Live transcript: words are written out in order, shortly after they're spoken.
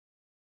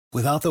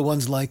Without the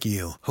ones like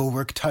you, who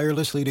work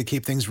tirelessly to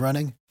keep things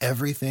running,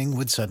 everything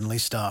would suddenly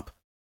stop.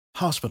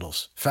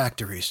 Hospitals,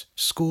 factories,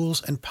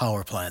 schools, and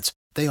power plants,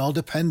 they all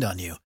depend on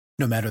you.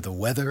 No matter the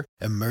weather,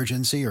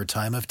 emergency, or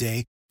time of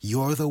day,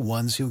 you're the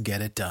ones who get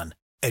it done.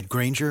 At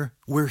Grainger,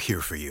 we're here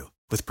for you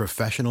with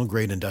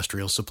professional-grade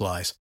industrial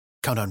supplies.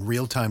 Count on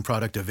real-time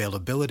product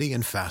availability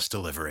and fast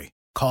delivery.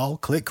 Call,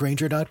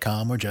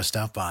 clickgrainger.com, or just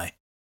stop by.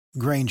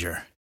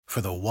 Grainger, for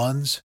the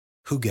ones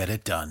who get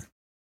it done.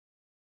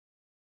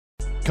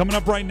 Coming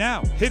up right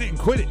now, hit it and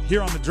quit it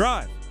here on The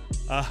Drive.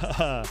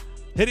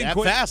 Hit it and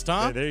quit fast,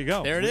 huh? There you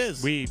go. There it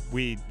is. We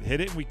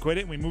hit it and we quit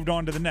it and we moved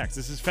on to the next.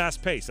 This is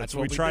fast paced. That's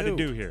what we try to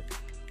do here.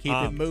 Keep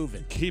it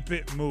moving. Keep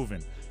it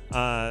moving.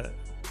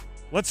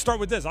 Let's start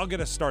with this. I'll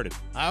get us started.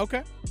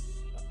 Okay.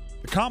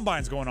 The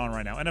Combine's going on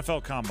right now,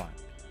 NFL Combine.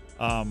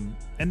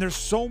 And there's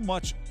so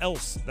much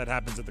else that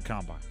happens at the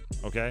Combine,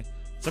 okay?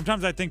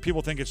 Sometimes I think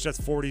people think it's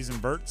just 40s and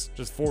verts,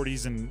 just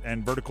 40s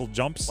and vertical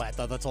jumps. Well, I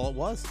thought that's all it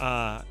was.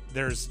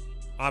 There's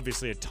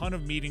obviously a ton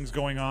of meetings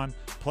going on,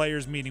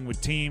 players meeting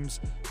with teams,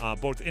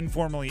 both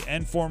informally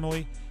and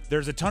formally.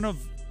 There's a ton of,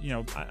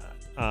 I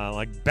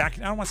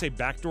don't want to say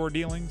backdoor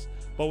dealings,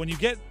 but when you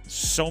get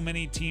so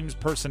many teams'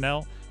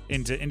 personnel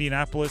into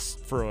Indianapolis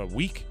for a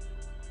week,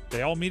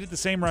 they all meet at the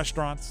same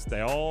restaurants.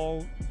 They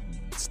all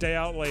stay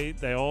out late.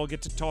 They all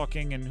get to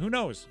talking, and who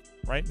knows,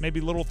 right? Maybe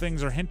little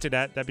things are hinted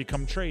at that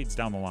become trades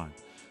down the line.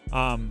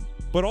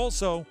 But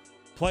also,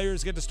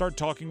 players get to start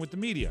talking with the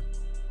media.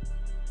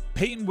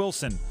 Payton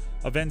Wilson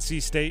of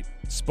NC State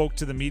spoke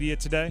to the media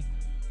today,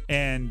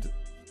 and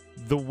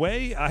the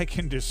way I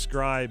can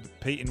describe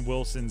Payton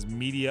Wilson's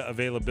media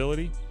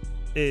availability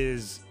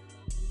is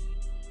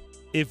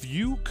if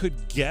you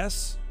could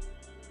guess,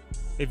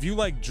 if you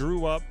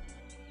drew up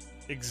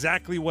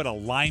exactly what a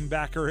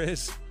linebacker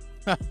is,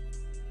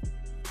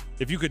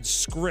 if you could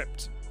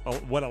script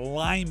what a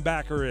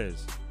linebacker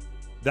is,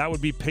 that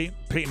would be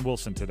Payton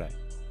Wilson today.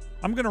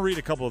 I'm going to read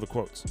a couple of the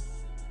quotes.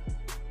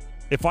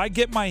 If I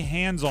get my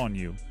hands on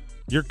you,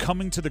 you're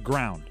coming to the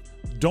ground.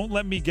 Don't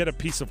let me get a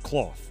piece of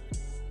cloth.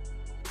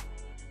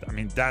 I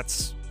mean,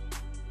 that's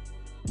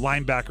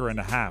linebacker and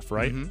a half,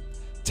 right? Mm-hmm.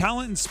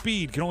 Talent and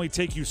speed can only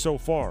take you so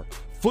far.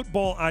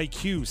 Football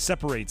IQ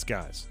separates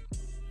guys.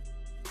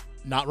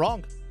 Not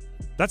wrong.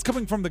 That's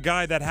coming from the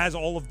guy that has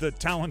all of the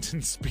talent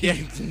and speed. Yeah,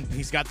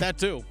 he's got that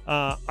too.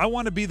 I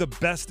want to be the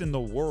best in the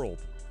world,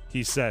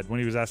 he said when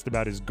he was asked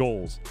about his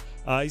goals.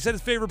 He said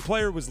his favorite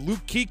player was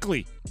Luke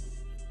Kuechly.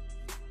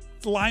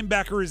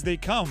 Linebacker as they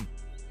come.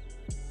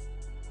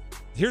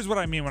 Here's what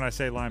I mean when I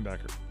say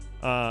linebacker.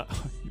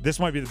 This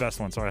might be the best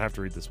one, so I have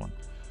to read this one.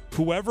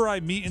 Whoever I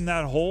meet in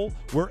that hole,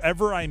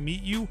 wherever I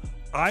meet you,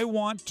 I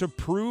want to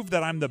prove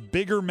that I'm the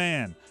bigger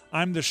man.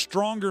 I'm the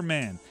stronger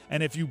man.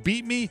 And if you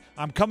beat me,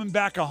 I'm coming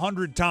back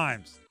 100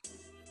 times.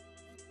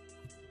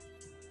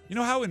 You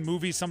know how in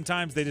movies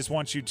sometimes they just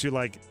want you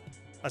to,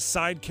 a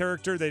side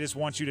character, they just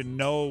want you to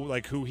know,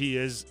 who he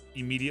is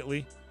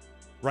immediately?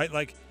 Right?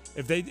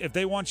 If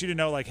they want you to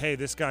know, hey,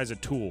 this guy's a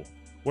tool,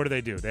 what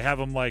do? They have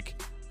him,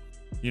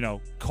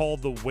 call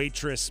the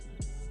waitress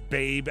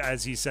babe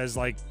as he says,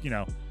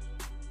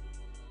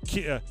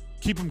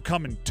 keep him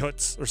coming,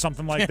 toots, or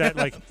something like that.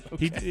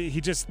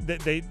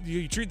 Okay.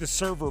 You treat the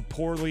server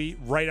poorly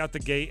right out the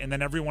gate, and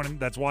then everyone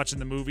that's watching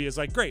the movie is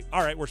like, great,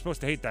 all right, we're supposed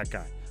to hate that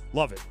guy.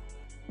 Love it.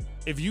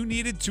 If you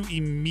needed to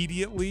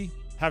immediately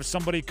have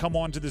somebody come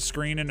onto the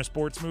screen in a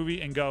sports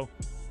movie and go,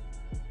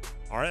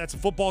 all right, that's a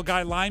football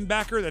guy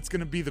linebacker, that's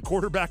going to be the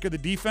quarterback of the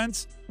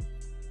defense,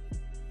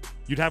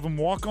 you'd have him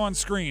walk on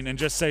screen and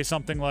just say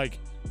something like,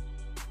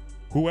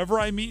 whoever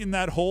I meet in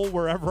that hole,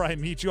 wherever I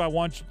meet you, I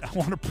want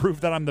to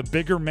prove that I'm the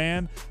bigger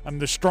man, I'm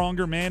the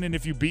stronger man, and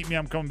if you beat me,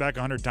 I'm coming back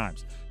 100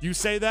 times. You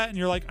say that, and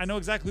you're like, I know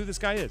exactly who this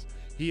guy is.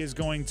 He is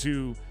going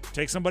to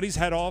take somebody's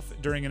head off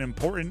during an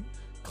important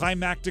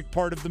climactic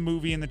part of the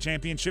movie in the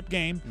championship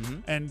game,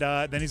 and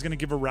then he's going to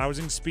give a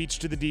rousing speech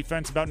to the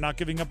defense about not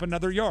giving up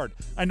another yard.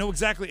 I know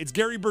exactly. It's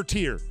Gary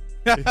Bertier,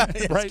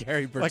 right?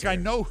 Gary Bertier. I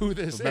know who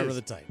this Remember is.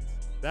 the Titans.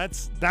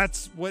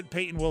 That's what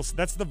Payton Wilson.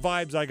 That's the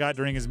vibes I got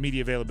during his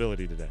media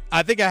availability today.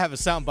 I think I have a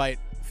soundbite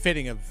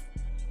fitting of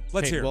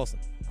Payton Wilson.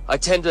 I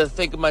tend to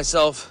think of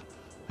myself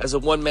as a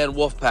one-man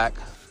wolf pack.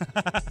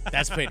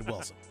 That's Payton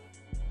Wilson.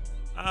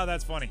 Oh,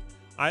 that's funny.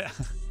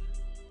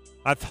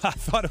 I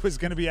thought it was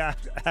going to be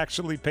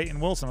actually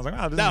Payton Wilson. I was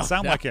like, oh, it doesn't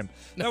sound like him.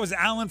 No. That was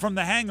Alan from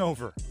The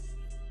Hangover.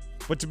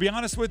 But to be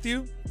honest with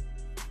you,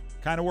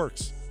 kind of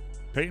works.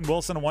 Payton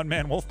Wilson, a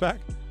one-man wolf pack.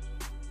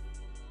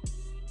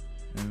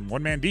 And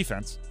one-man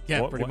defense.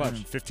 Yeah, pretty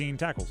much. 15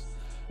 tackles.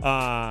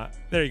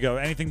 There you go.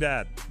 Anything to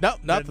add? No,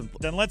 nothing.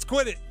 Then let's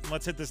quit it.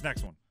 Let's hit this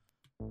next one.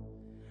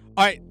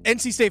 All right,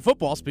 NC State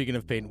football, speaking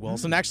of Payton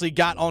Wilson, actually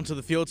got onto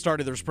the field,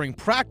 started their spring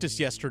practice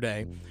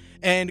yesterday.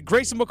 And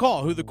Grayson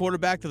McCall, who the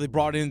quarterback that they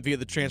brought in via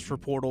the transfer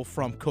portal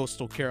from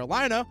Coastal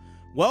Carolina,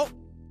 well,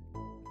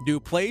 new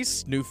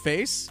place, new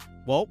face.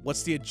 Well,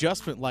 what's the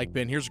adjustment like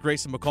been? Here's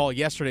Grayson McCall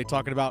yesterday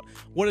talking about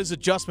what his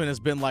adjustment has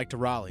been like to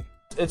Raleigh.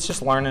 It's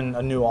just learning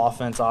a new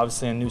offense,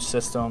 obviously a new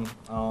system,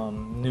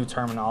 new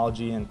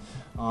terminology, and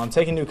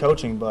taking new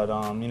coaching. But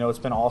it's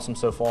been awesome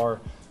so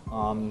far.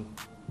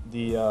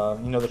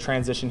 The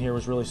transition here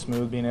was really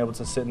smooth, being able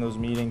to sit in those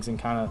meetings and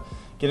kind of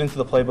get into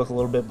the playbook a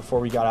little bit before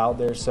we got out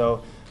there.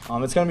 So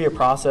it's going to be a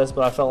process,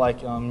 but I felt like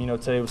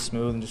today was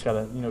smooth and just got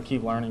to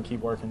keep learning, keep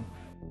working.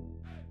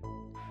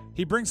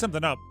 He brings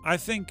something up. I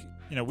think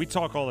we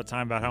talk all the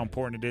time about how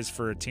important it is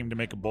for a team to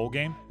make a bowl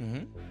game.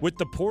 Mm-hmm. With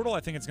the portal, I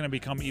think it's going to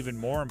become even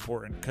more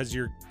important because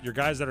your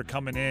guys that are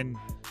coming in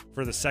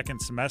for the second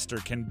semester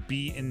can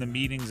be in the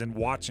meetings and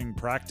watching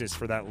practice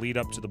for that lead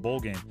up to the bowl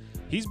game.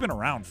 He's been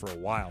around for a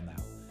while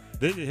now.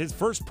 His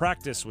first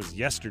practice was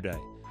yesterday.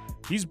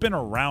 He's been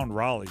around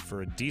Raleigh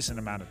for a decent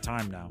amount of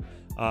time now.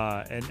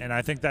 And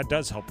I think that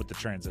does help with the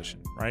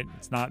transition, right?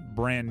 It's not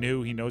brand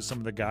new. He knows some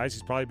of the guys.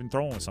 He's probably been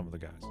throwing with some of the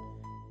guys.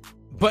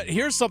 But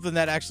here's something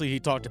that actually he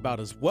talked about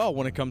as well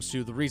when it comes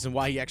to the reason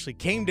why he actually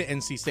came to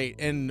NC State.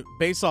 And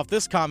based off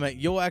this comment,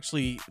 you'll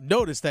actually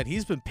notice that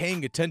he's been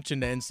paying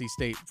attention to NC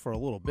State for a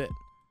little bit.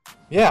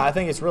 Yeah, I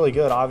think it's really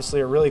good.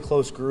 Obviously, a really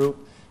close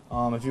group.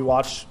 If you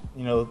watch,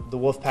 the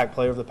Wolfpack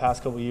play over the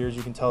past couple of years,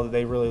 you can tell that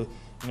they really,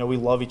 we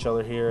love each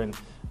other here, and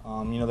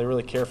they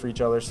really care for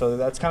each other. So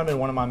that's kind of been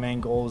one of my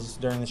main goals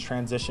during this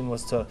transition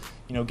was to,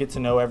 get to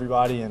know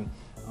everybody, and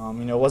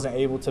wasn't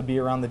able to be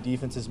around the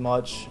defense as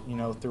much,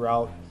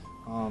 throughout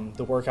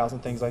the workouts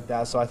and things like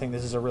that. So I think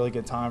this is a really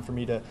good time for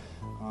me to,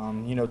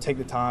 take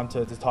the time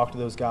to talk to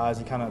those guys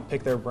and kind of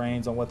pick their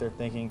brains on what they're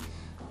thinking,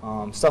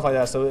 stuff like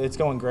that. So it's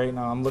going great, and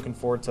I'm looking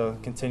forward to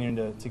continuing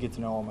to get to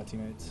know all my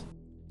teammates.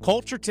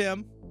 Culture,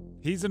 Tim.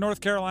 He's a North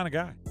Carolina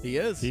guy. He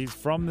is. He's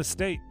from the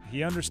state.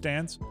 He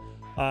understands.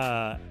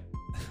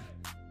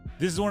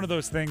 This is one of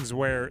those things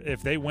where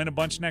if they win a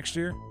bunch next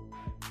year,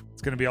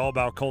 it's going to be all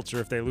about culture.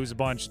 If they lose a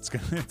bunch, it's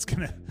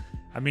going to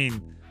I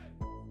mean,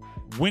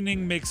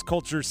 winning makes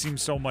culture seem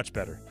so much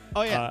better.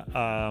 Oh,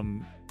 yeah.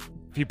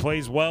 If he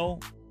plays well,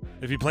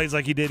 if he plays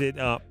like he did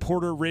at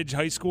Porter Ridge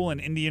High School in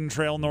Indian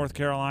Trail, North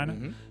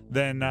Carolina,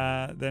 then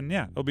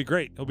yeah, it'll be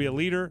great. He'll be a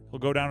leader. He'll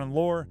go down in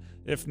lore.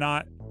 If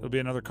not, it'll be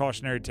another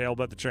cautionary tale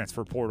about the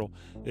transfer portal.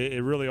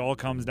 It really all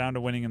comes down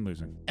to winning and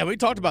losing. And we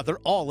talked about they're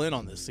all in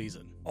on this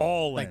season.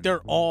 All in. Like,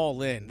 they're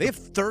all in. They have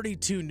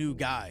 32 new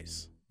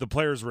guys. The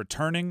players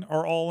returning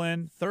are all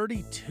in.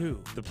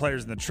 32. The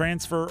players in the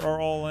transfer are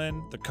all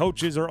in. The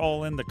coaches are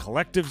all in. The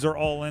collectives are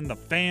all in. The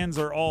fans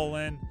are all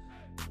in.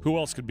 Who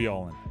else could be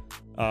all in?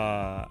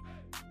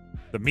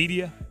 The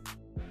media.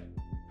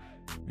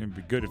 It'd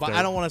be good if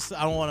I don't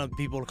want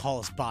people to call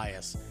us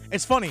biased.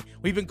 It's funny.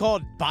 We've been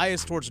called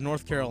biased towards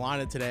North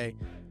Carolina today.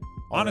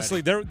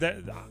 Honestly,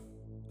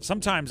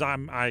 sometimes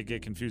I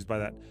get confused by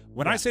that.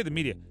 When I say the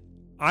media,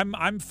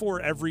 I'm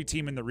for every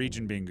team in the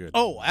region being good.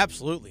 Oh,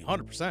 absolutely,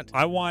 100%.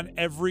 I want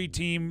every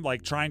team,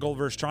 like triangle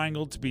versus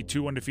triangle, to be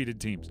two undefeated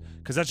teams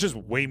because that's just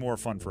way more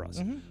fun for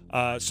us.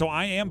 So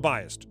I am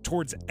biased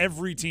towards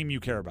every team you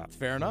care about.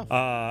 Fair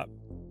enough.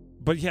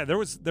 But yeah, there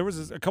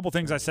was a couple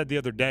things I said the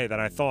other day that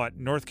I thought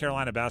North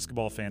Carolina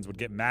basketball fans would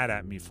get mad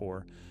at me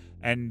for.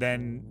 And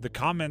then the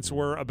comments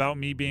were about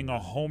me being a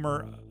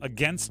homer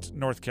against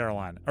North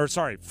Carolina. Or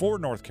sorry, for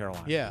North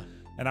Carolina. Yeah.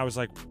 And I was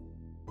like,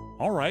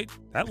 all right,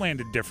 that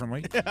landed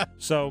differently. Yeah.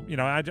 So,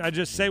 I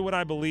just say what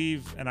I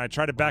believe, and I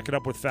try to back it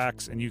up with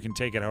facts, and you can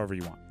take it however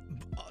you want.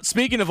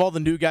 Speaking of all the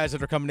new guys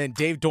that are coming in,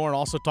 Dave Dorn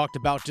also talked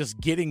about just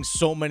getting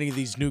so many of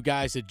these new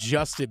guys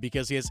adjusted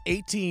because he has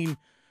 18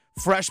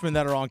 freshmen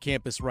that are on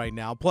campus right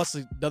now, plus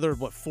another,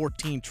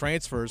 14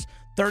 transfers,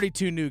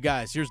 32 new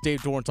guys. Here's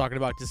Dave Dorn talking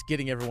about just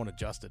getting everyone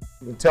adjusted.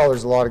 You can tell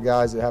there's a lot of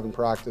guys that haven't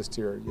practiced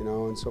here,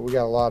 and so we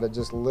got a lot of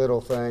just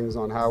little things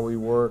on how we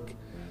work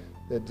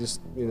that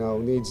just,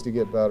 needs to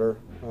get better.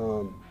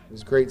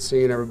 It's great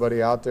seeing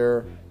everybody out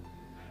there.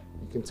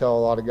 You can tell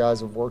a lot of guys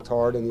have worked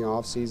hard in the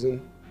off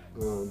season.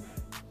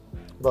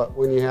 But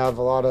when you have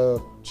a lot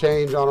of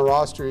change on a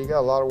roster, you got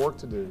a lot of work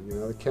to do.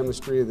 The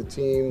chemistry of the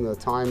team, the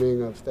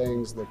timing of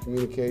things, the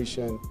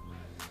communication.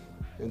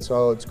 And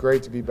so it's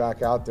great to be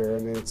back out there. I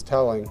mean, it's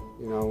telling,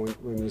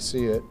 when you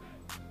see it.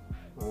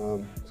 It's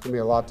going to be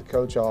a lot to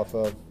coach off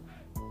of.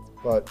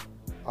 But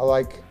I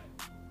like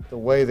the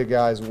way the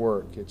guys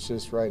work. It's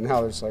just right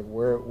now, it's like,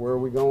 where are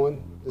we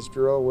going? This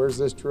drill, where's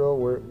this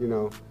drill?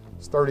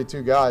 It's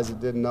 32 guys that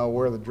didn't know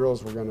where the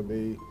drills were going to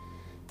be.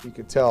 You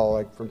could tell,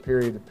 like, from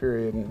period to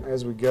period, and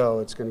as we go,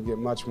 it's going to get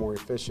much more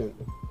efficient.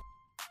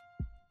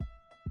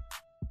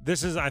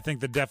 This is, I think,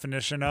 the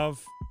definition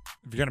of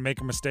if you're going to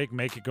make a mistake,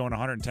 make it going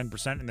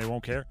 110% and they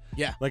won't care.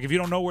 Yeah. Like, if you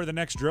don't know where the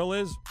next drill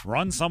is,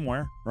 run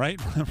somewhere,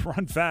 right?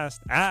 Run fast,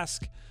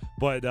 ask,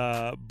 but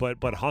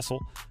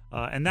hustle.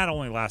 And that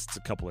only lasts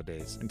a couple of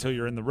days until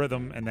you're in the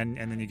rhythm, and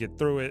then you get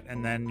through it,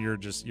 and then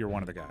you're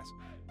one of the guys.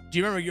 Do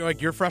you remember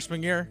your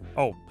freshman year?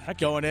 Oh, heck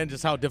yeah. Going in,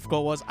 just how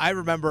difficult it was? I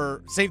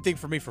remember, same thing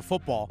for me for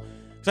football,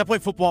 because I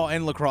played football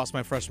and lacrosse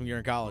my freshman year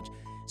in college.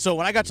 So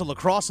when I got to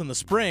lacrosse in the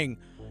spring,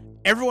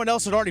 everyone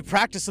else had already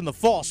practiced in the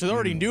fall, so they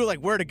already knew like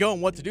where to go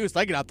and what to do. So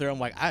I get out there, I'm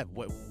like,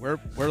 where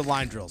are the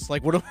line drills?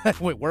 Like,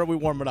 where are we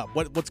warming up?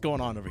 What's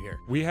going on over here?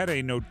 We had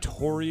a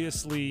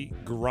notoriously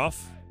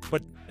gruff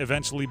but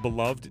eventually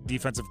beloved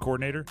defensive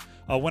coordinator.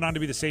 Went on to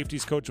be the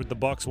safeties coach with the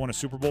Bucs, won a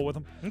Super Bowl with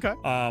them. Okay.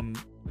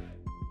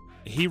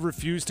 He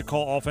refused to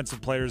call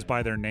offensive players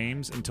by their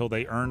names until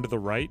they earned the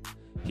right.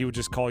 He would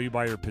just call you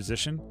by your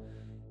position.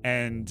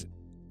 And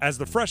as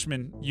the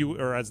freshman,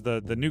 as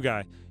the new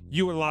guy,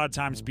 you would a lot of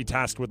times be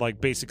tasked with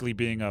like basically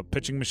being a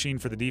pitching machine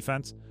for the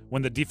defense.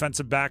 When the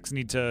defensive backs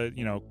need to,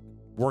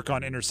 work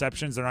on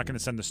interceptions, they're not going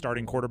to send the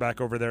starting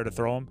quarterback over there to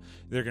throw them.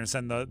 They're going to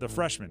send the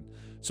freshman.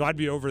 So I'd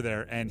be over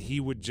there, and he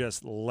would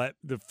just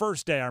the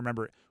first day I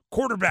remember,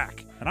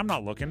 quarterback. And I'm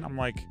not looking. I'm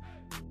like,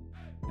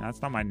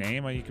 that's not my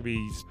name. He could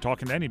be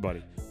talking to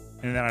anybody.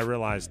 And then I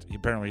realized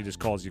apparently he just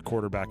calls you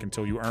quarterback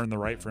until you earn the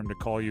right for him to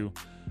call you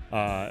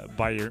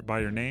by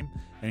your name.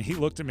 And he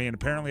looked at me, and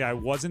apparently I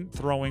wasn't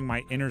throwing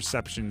my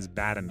interceptions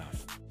bad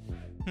enough.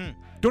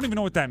 Don't even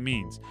know what that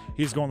means.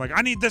 He's going like,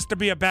 I need this to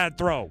be a bad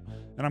throw.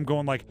 And I'm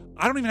going like,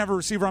 I don't even have a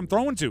receiver I'm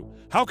throwing to.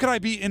 How could I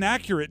be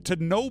inaccurate to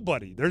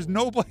nobody? There's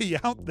nobody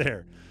out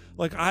there.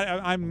 Like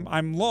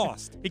I'm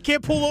lost. He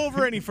can't pull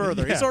over any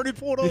further. Yeah. He's already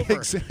pulled over.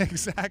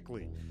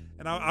 Exactly.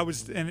 And I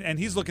was, and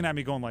he's looking at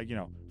me going like,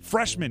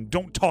 freshmen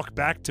don't talk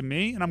back to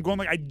me. And I'm going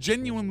like, I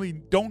genuinely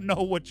don't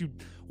know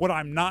what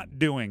I'm not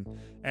doing.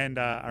 And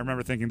I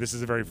remember thinking this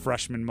is a very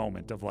freshman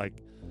moment of like,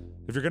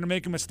 if you're going to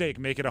make a mistake,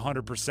 make it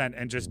 100%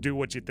 and just do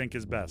what you think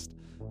is best.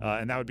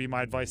 And that would be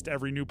my advice to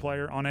every new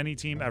player on any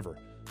team ever.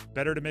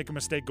 Better to make a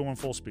mistake going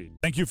full speed.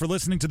 Thank you for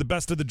listening to the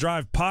Best of the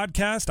Drive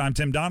podcast. I'm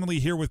Tim Donnelly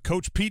here with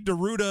Coach Pete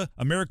D'Arruda,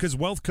 America's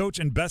wealth coach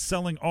and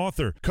best-selling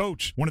author.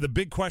 Coach, one of the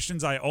big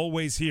questions I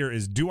always hear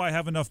is, do I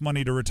have enough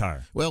money to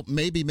retire? Well,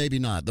 maybe, maybe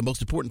not. The most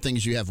important thing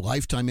is you have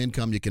lifetime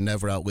income you can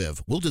never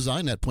outlive. We'll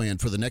design that plan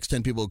for the next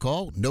 10 people who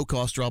call. No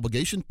cost or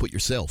obligation. Put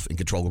yourself in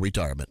control of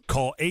retirement.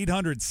 Call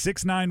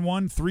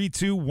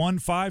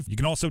 800-691-3215. You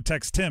can also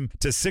text Tim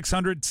to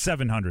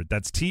 600-700.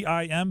 That's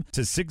TIM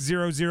to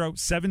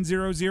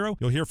 600-700.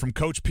 You'll hear from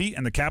Coach Pete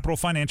and the Capital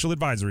Financial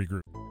Advisory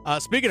Group.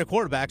 Speaking of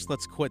quarterbacks,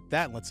 let's quit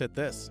that and let's hit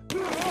this.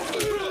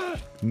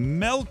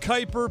 Mel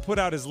Kiper put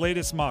out his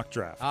latest mock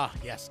draft. Ah,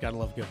 yes, gotta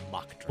love a good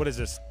mock draft. What is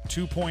this?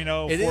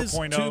 2.0, It 4.0, is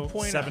 2.0.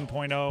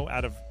 7.0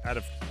 out of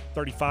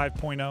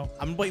 35.0?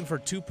 I'm waiting for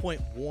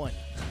 2.1.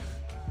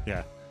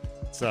 Yeah.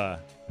 It's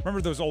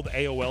remember those old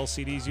AOL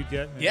CDs you'd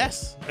get?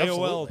 Yes,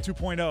 AOL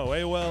absolutely. 2.0,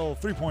 AOL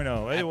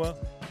 3.0, AOL.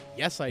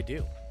 Yes, I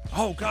do.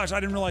 Oh gosh, I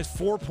didn't realize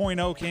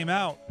 4.0 came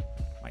out.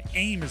 My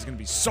aim is going to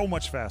be so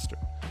much faster.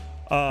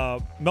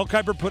 Mel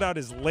Kiper put out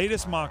his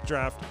latest mock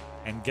draft,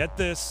 and get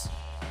this,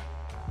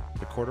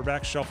 the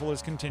quarterback shuffle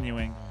is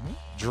continuing.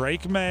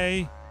 Drake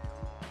Maye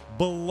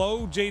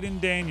below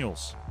Jaden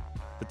Daniels.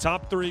 The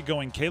top three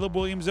going Caleb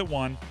Williams at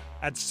 1.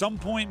 At some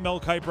point, Mel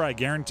Kiper, I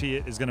guarantee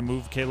it, is going to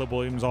move Caleb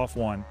Williams off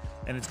 1,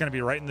 and it's going to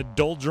be right in the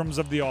doldrums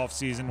of the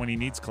offseason when he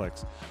needs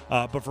clicks.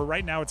 But for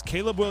right now, it's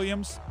Caleb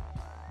Williams,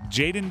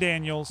 Jaden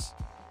Daniels,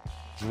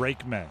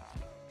 Drake Maye.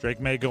 Drake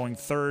Maye going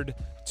 3rd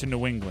to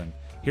New England.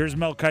 Here's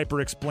Mel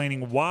Kiper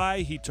explaining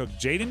why he took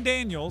Jaden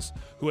Daniels,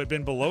 who had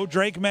been below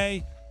Drake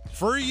Maye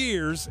for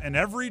years in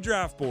every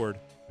draft board,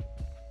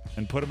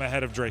 and put him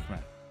ahead of Drake Maye.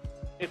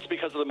 It's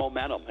because of the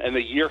momentum, and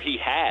the year he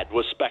had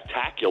was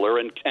spectacular,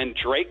 and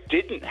Drake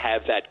didn't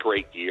have that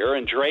great year,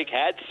 and Drake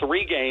had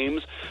 3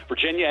 games,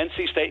 Virginia,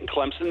 NC State, and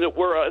Clemson, that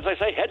were, as I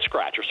say,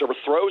 head-scratchers. There were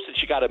throws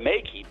that you got to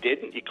make. He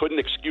didn't. He couldn't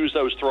excuse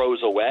those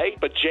throws away,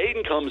 but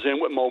Jaden comes in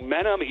with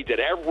momentum. He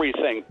did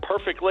everything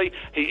perfectly.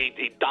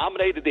 He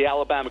dominated the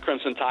Alabama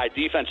Crimson Tide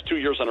defense 2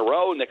 years in a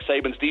row. Nick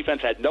Saban's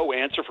defense had no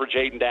answer for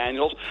Jaden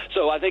Daniels,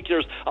 so I think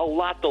there's a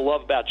lot to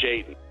love about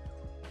Jaden.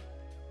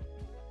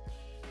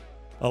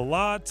 A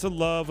lot to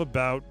love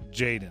about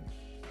Jaden.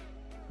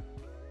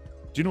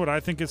 Do you know what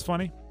I think is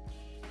funny?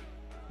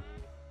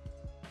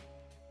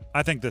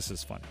 I think this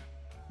is funny.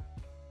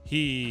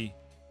 He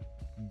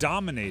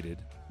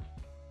dominated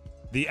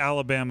the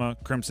Alabama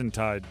Crimson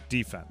Tide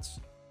defense.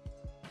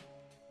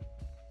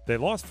 They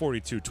lost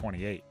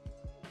 42-28.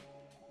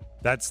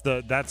 That's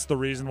the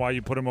reason why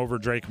you put him over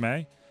Drake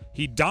Maye.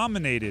 He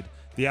dominated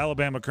the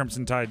Alabama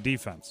Crimson Tide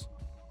defense.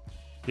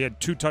 He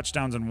had 2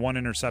 touchdowns and 1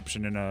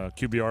 interception in a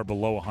QBR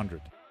below 100.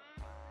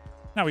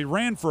 Now, he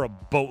ran for a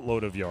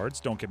boatload of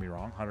yards, don't get me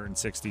wrong,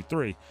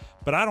 163.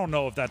 But I don't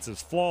know if that's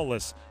as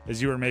flawless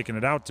as you were making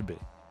it out to be.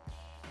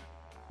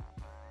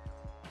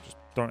 Just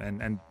don't,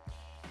 and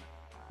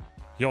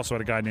he also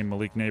had a guy named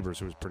Malik Neighbors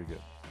who was pretty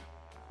good.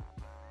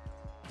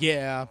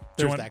 Yeah,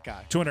 there's that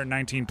guy.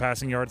 219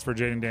 passing yards for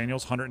Jaden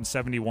Daniels,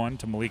 171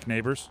 to Malik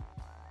Neighbors.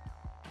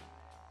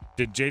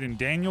 Did Jaden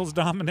Daniels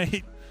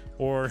dominate,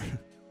 or...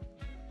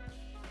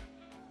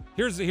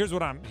 Here's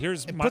what I'm.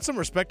 Put some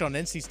respect on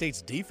NC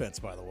State's defense,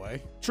 by the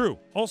way. True.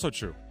 Also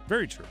true.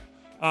 Very true.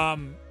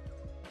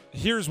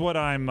 Here's what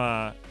I'm.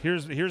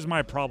 Here's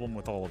my problem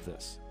with all of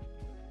this.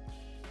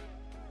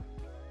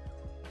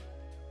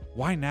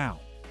 Why now?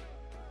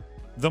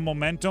 The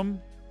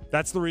momentum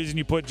That's the reason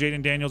you put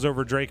Jaden Daniels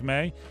over Drake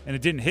Maye, and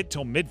it didn't hit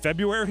till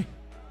mid-February?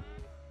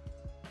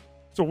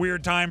 It's a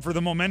weird time for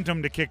the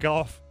momentum to kick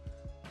off.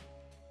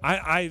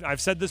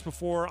 I've said this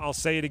before. I'll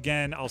say it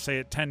again. I'll say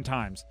it 10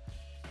 times.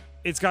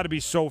 It's got to be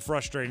so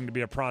frustrating to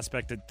be a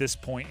prospect at this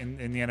point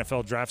in the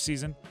NFL draft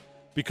season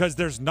because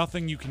there's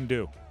nothing you can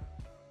do,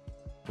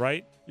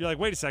 right? You're like,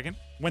 wait a second.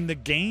 When the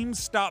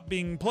games stopped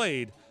being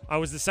played, I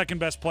was the second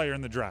best player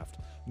in the draft.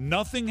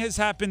 Nothing has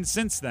happened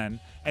since then,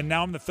 and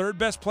now I'm the third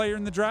best player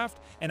in the draft,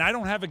 and I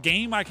don't have a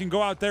game I can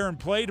go out there and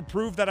play to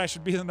prove that I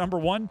should be the number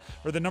 1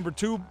 or the number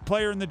 2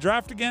 player in the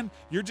draft again.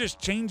 You're just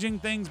changing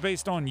things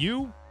based on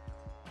you.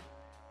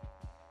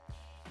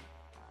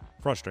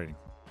 Frustrating.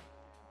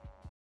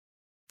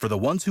 For the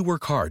ones who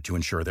work hard to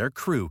ensure their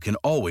crew can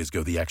always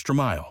go the extra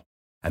mile,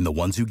 and the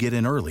ones who get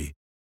in early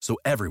so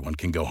everyone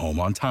can go home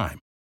on time,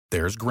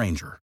 there's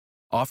Grainger,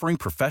 offering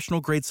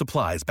professional-grade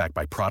supplies backed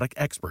by product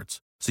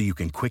experts so you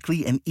can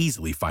quickly and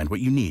easily find what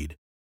you need.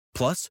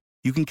 Plus,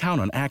 you can count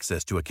on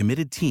access to a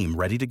committed team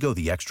ready to go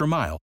the extra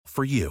mile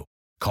for you.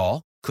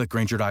 Call, click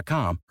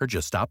Grainger.com, or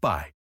just stop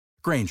by.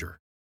 Grainger,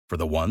 for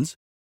the ones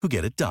who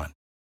get it done.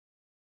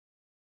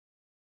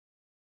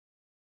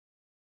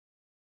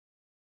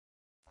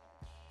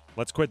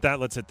 Let's quit that.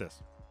 Let's hit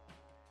this.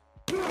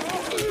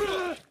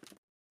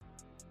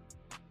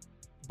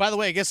 By the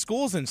way, I guess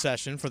school's in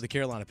session for the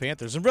Carolina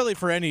Panthers, and really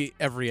for every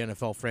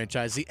NFL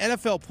franchise. The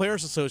NFL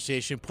Players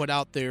Association put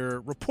out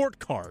their report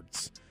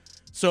cards.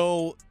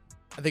 So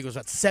I think it was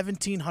about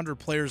 1,700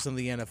 players in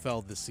the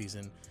NFL this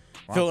season.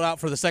 Wow. Filled out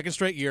for the second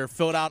straight year,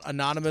 filled out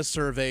anonymous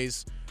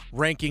surveys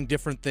ranking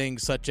different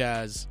things such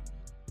as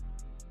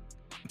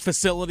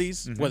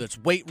facilities, whether it's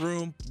weight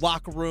room,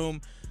 locker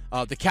room,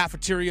 the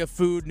cafeteria,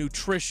 food,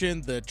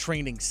 nutrition, the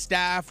training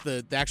staff,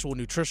 the actual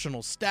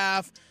nutritional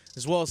staff,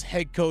 as well as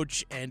head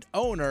coach and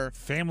owner.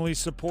 Family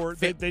support.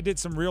 They did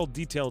some real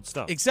detailed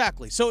stuff.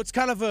 Exactly. So it's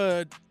kind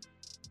of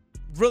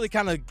really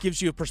kind of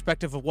gives you a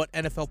perspective of what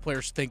NFL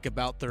players think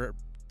about their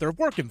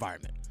work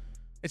environment.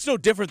 It's no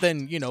different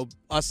than,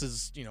 us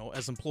as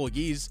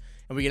employees,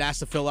 and we get asked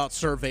to fill out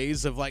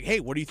surveys of like,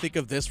 hey, what do you think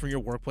of this from your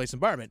workplace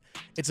environment?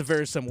 It's a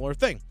very similar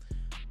thing.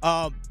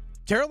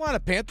 Carolina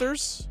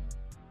Panthers,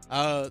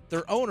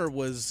 their owner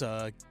was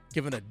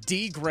given a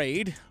D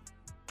grade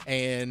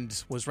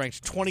and was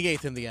ranked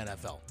 28th in the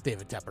NFL,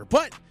 David Tepper.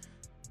 But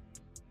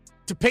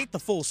to paint the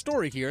full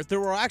story here, there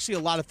were actually a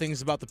lot of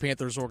things about the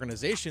Panthers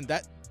organization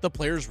that the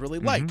players really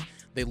liked.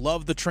 They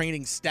love the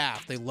training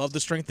staff. They love the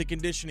strength and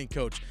conditioning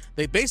coach.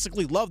 They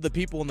basically love the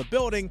people in the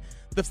building.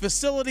 The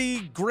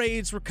facility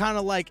grades were kind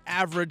of like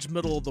average,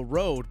 middle of the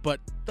road, but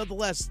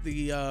nonetheless,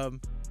 the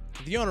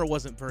owner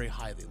wasn't very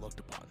highly looked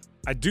upon.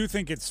 I do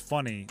think it's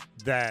funny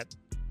that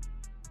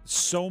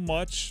so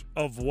much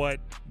of what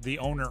the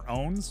owner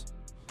owns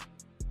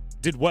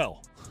did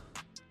well,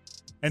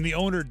 and the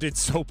owner did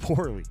so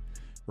poorly,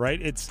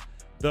 right? It's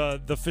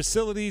the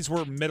facilities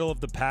were middle of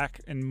the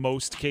pack in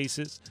most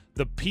cases.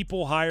 The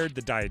people hired,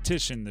 the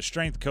dietitian, the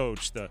strength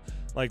coach, the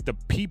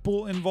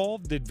people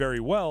involved did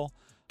very well,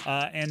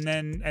 and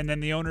then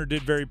the owner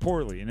did very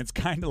poorly. And it's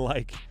kind of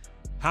like,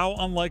 how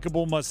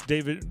unlikable must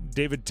David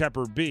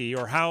Tepper be,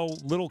 or how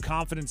little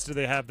confidence do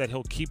they have that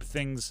he'll keep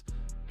things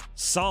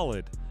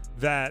solid,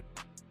 that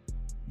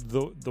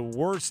the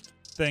worst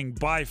thing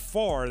by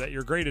far that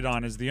you're graded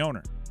on is the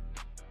owner,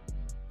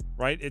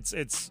 right? It's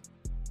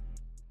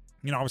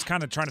I was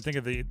kind of trying to think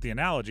of the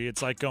analogy.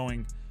 It's like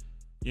going,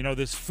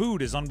 this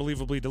food is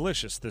unbelievably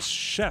delicious. This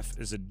chef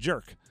is a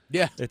jerk.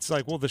 Yeah. It's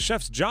like, well, the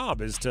chef's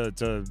job is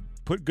to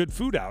put good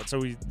food out.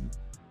 So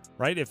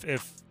right?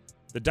 If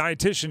the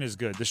dietitian is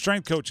good, the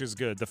strength coach is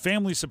good, the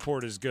family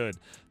support is good,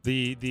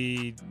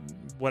 the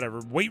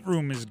whatever weight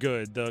room is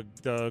good,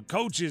 the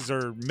coaches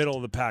are middle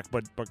of the pack,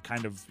 but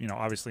kind of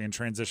obviously in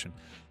transition.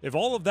 If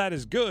all of that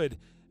is good,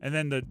 and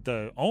then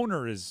the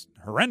owner is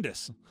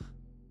horrendous,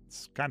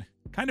 it's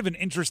kind of an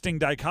interesting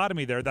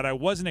dichotomy there that I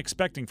wasn't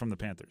expecting from the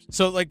Panthers.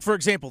 So, like, for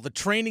example, the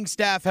training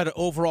staff had an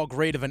overall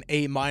grade of an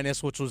A-,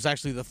 which was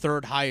actually the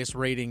third highest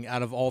rating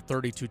out of all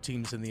 32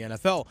 teams in the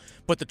NFL.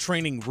 But the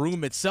training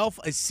room itself,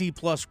 a C+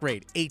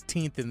 grade,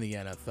 18th in the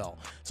NFL.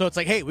 So it's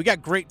like, hey, we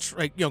got great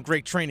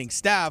training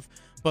staff,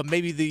 but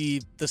maybe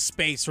the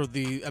space or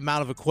the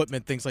amount of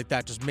equipment, things like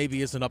that, just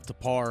maybe isn't up to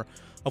par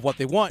of what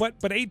they want.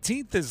 But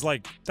 18th is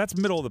that's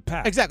middle of the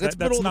pack. Exactly, that's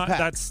middle of the pack.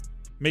 That's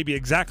maybe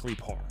exactly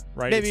par,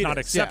 right? Maybe it's not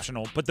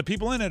exceptional, yeah. But the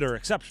people in it are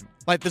exceptional.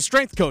 Like the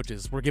strength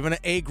coaches were given an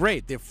A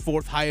grade, their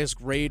fourth highest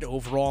grade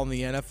overall in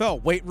the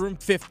NFL. Weight room,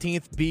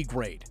 15th, B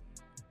grade.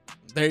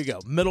 There you go,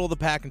 middle of the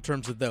pack in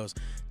terms of those.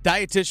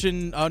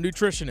 Dietitian,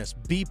 nutritionist,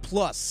 B+,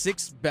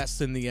 sixth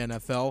best in the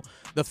NFL.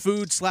 The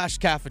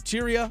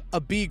food/cafeteria, a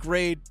B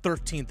grade,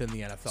 13th in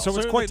the NFL. So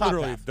it's quite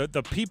literally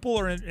the people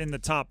are in the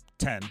top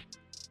 10.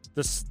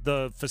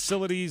 The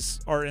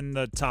facilities are in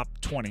the top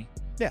 20.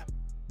 Yeah.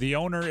 The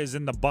owner is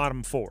in the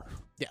bottom 4.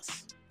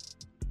 Yes.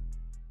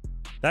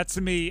 That's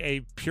to me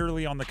a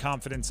purely on the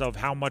confidence of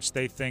how much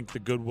they think the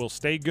good will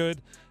stay good,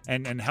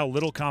 and how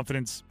little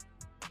confidence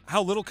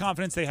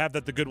they have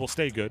that the good will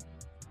stay good.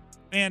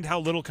 and how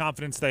little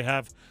confidence they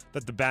have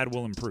that the bad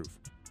will improve.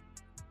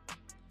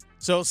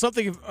 So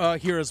something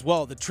here as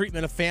well. The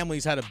treatment of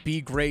families had a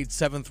B grade,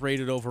 7th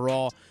rated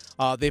overall.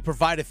 They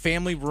provide a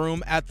family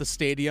room at the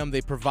stadium.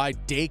 They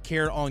provide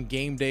daycare on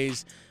game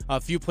days. A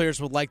few players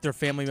would like their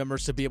family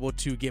members to be able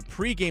to get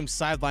pregame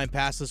sideline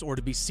passes or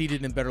to be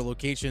seated in better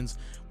locations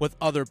with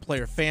other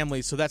player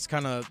families. So that's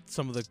kind of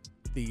some of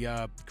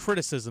the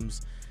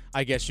criticisms,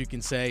 I guess you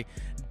can say.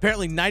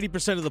 Apparently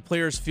 90% of the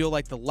players feel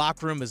like the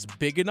locker room is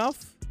big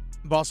enough,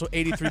 but also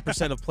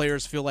 83% of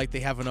players feel like they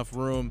have enough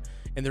room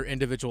in their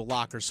individual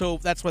lockers. So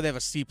that's why they have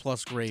a C+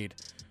 grade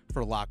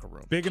for locker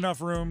room. Big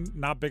enough room,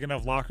 not big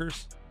enough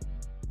lockers?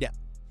 Yeah.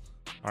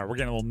 All right, we're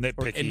getting a little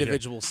nitpicky or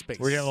individual here. space.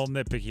 We're getting a little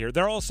nitpicky here.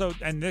 They're also,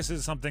 and this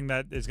is something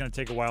that is going to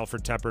take a while for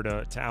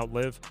Tepper to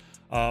outlive,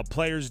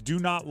 players do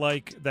not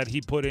like that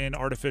he put in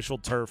artificial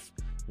turf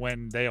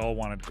when they all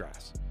wanted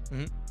grass.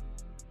 Mm-hmm.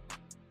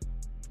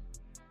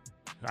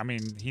 I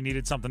mean, he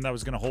needed something that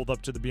was going to hold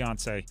up to the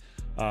Beyonce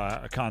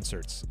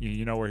concerts.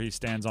 You know where he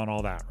stands on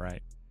all that,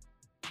 right?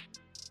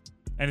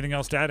 Anything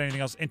else to add?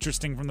 Anything else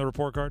interesting from the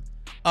report card?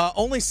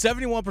 Only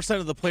 71%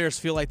 of the players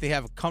feel like they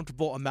have a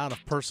comfortable amount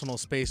of personal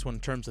space when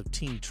in terms of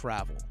team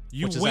travel.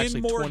 You which is win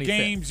actually more 25th.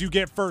 games, you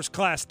get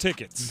first-class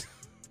tickets.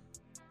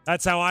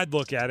 That's how I'd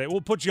look at it.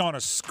 We'll put you on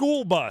a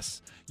school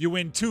bus. You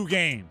win 2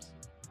 games.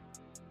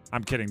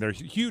 I'm kidding. They're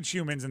huge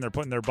humans, and they're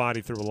putting their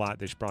body through a lot.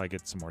 They should probably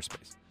get some more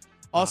space.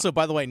 Also,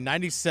 by the way,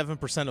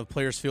 97% of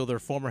players feel their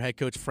former head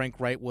coach, Frank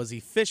Wright, was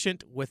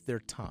efficient with their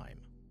time.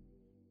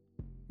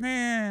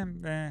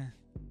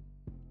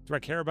 Do I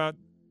care about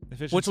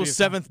efficiency? Which was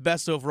 7th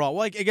best overall.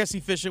 Well, I guess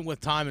efficient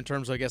with time in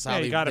terms of, I guess, how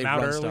you got him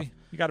out early. Stuff.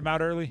 You got him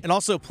out early. And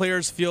also,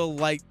 players feel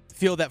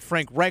that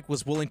Frank Reich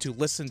was willing to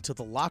listen to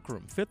the locker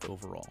room, 5th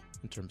overall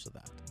in terms of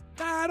that.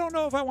 I don't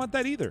know if I want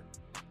that either.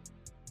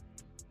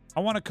 I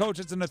want a coach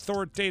that's an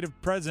authoritative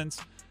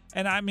presence.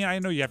 And I mean, I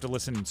know you have to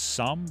listen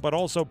some, but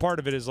also part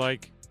of it is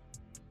like,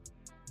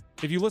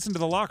 if you listen to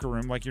the locker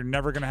room, like you're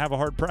never going to have a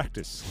hard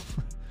practice.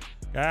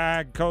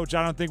 Coach,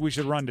 I don't think we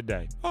should run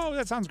today. Oh,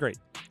 that sounds great.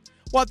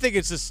 Well, I think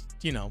it's just,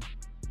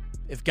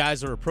 if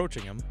guys are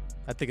approaching him,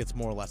 I think it's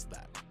more or less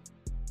that.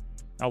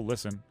 I'll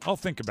listen. I'll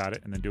think about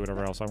it and then do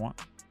whatever else I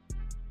want.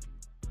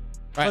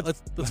 All right,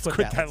 let's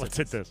quit that. Let's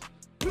hit this.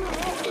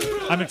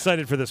 I'm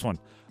excited for this one.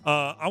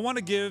 I want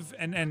to give,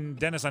 and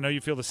Dennis, I know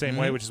you feel the same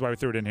way, which is why we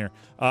threw it in here.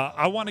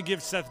 I want to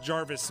give Seth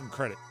Jarvis some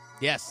credit.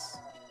 Yes.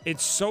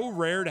 It's so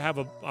rare to have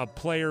a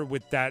player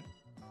with that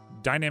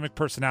dynamic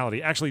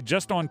personality. Actually,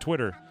 just on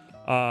Twitter,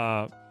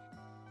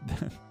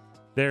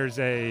 there's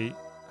a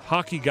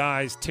hockey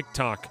guy's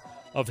TikTok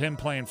of him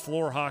playing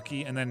floor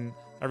hockey, and then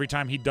every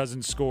time he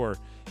doesn't score,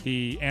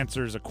 he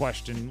answers a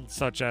question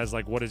such as,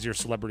 like, what is your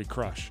celebrity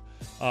crush?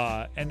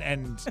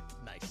 And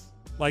nice.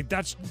 Like,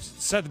 that's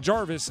Seth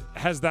Jarvis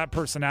has that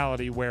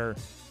personality where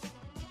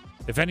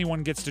if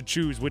anyone gets to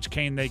choose which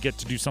Kane they get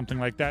to do something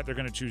like that, they're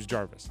going to choose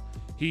Jarvis.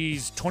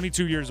 He's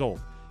 22 years old.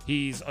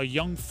 He's a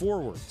young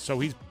forward. So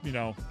he's,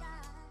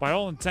 by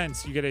all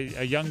intents, you get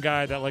a young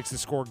guy that likes to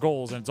score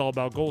goals, and it's all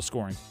about goal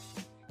scoring.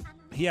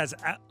 He has,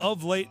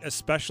 of late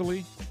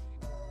especially,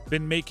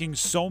 been making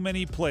so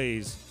many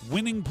plays,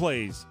 winning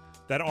plays,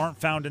 that aren't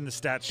found in the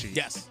stat sheet.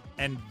 Yes.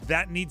 And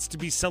that needs to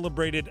be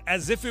celebrated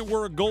as if it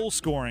were a goal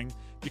scoring,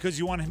 because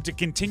you want him to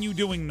continue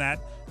doing that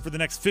for the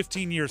next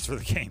 15 years for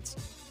the Canes.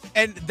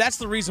 And that's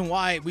the reason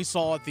why we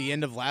saw at the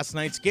end of last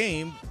night's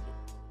game,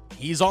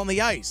 he's on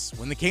the ice.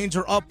 When the Canes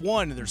are up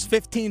 1 and there's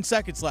 15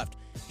 seconds left,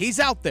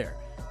 he's out there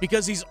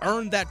because he's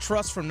earned that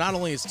trust from not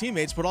only his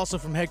teammates, but also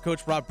from head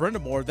coach Rob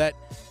Brindamore that,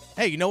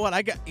 hey, you know what?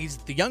 He's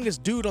the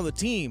youngest dude on the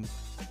team,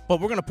 but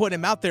we're going to put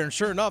him out there. And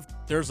sure enough,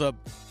 there's a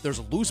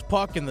loose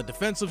puck in the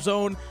defensive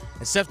zone,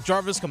 and Seth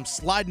Jarvis comes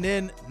sliding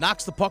in,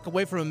 knocks the puck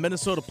away from a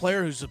Minnesota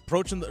player who's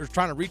approaching or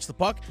trying to reach the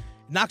puck,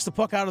 knocks the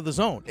puck out of the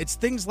zone. It's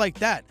things like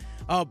that.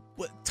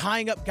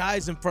 Tying up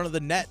guys in front of the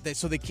net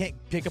so they can't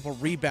pick up a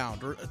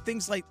rebound, or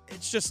things like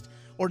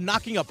or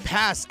knocking a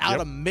pass out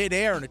of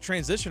midair in a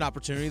transition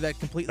opportunity that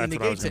completely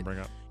negates it.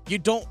 You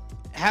don't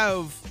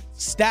have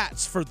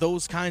stats for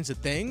those kinds of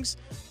things,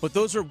 but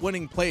those are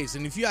winning plays.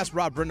 And if you ask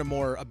Rob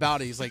Brindamore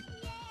about it, he's like,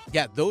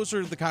 yeah, those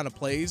are the kind of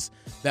plays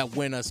that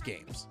win us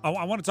games.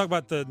 I want to talk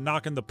about the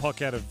knocking the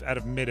puck out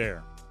of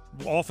midair,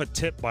 off a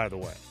tip, by the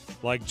way.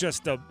 Like,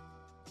 just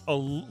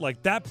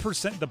like that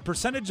the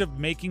percentage of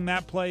making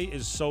that play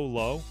is so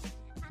low,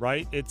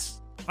 right?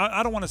 It's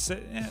I don't want to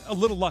say a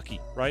little lucky,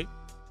 right?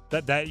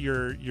 That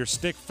your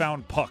stick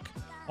found puck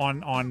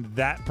on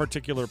that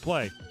particular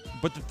play.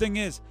 But the thing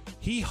is,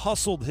 he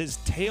hustled his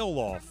tail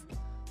off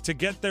to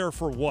get there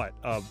for what?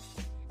 A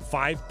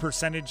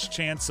 5%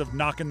 chance of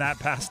knocking that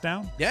pass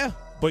down? Yeah.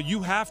 But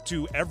you have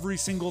to, every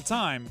single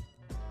time,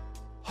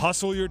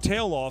 hustle your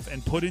tail off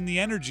and put in the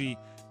energy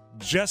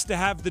just to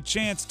have the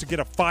chance to get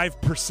a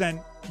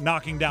 5%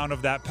 knocking down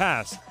of that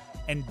pass.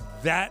 And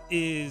that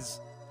is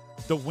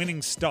the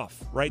winning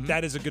stuff, right? Mm-hmm.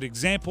 That is a good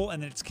example,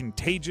 and it's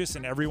contagious,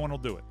 and everyone will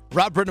do it.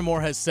 Rob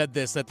Brindamore has said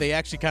this, that they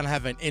actually kind of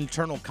have an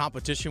internal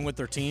competition with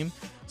their team.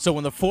 So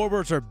when the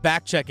forwards are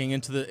back checking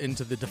into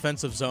the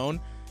defensive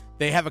zone,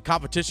 they have a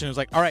competition. It's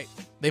like, all right,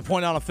 they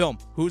point out a film.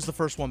 Who's the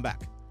first one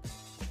back?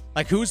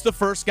 Like, who's the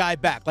first guy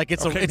back? Like,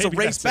 it's a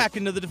race back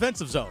into the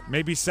defensive zone.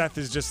 Maybe Seth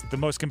is just the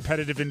most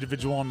competitive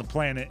individual on the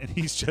planet, and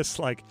he's just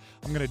like,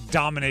 I'm going to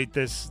dominate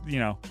this,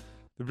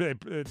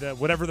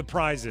 whatever the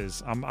prize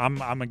is, I'm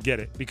going to get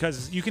it.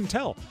 Because you can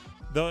tell.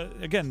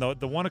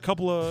 The one a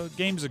couple of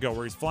games ago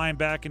where he's flying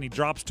back and he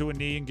drops to a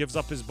knee and gives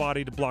up his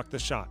body to block the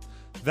shot.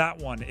 That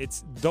one,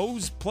 it's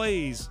those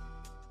plays.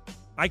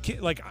 I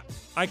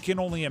can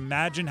only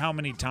imagine how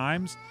many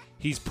times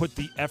he's put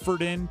the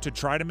effort in to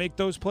try to make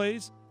those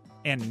plays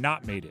and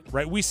not made it,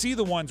 right? We see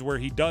the ones where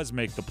he does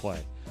make the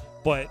play,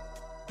 but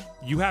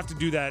you have to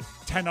do that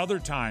 10 other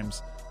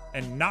times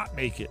and not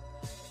make it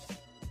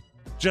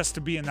just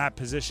to be in that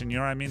position. You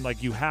know what I mean?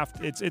 Like, you have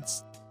to,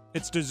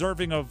 it's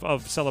deserving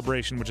of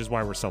celebration, which is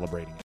why we're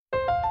celebrating it.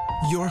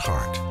 Your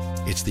heart.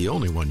 It's the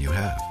only one you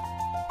have.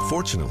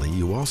 Fortunately,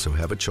 you also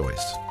have a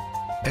choice.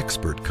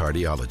 Expert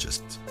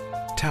cardiologists,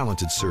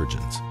 talented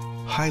surgeons,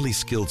 highly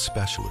skilled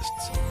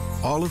specialists,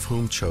 all of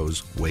whom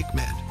chose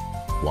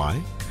WakeMed. Why?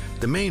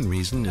 The main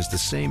reason is the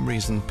same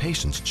reason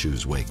patients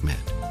choose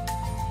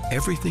WakeMed.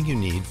 Everything you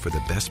need for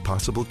the best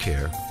possible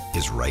care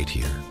is right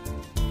here.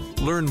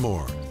 Learn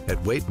more at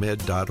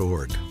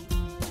wakemed.org.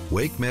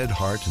 WakeMed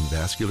Heart and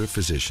Vascular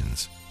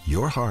Physicians.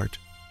 Your heart,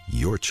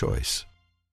 your choice.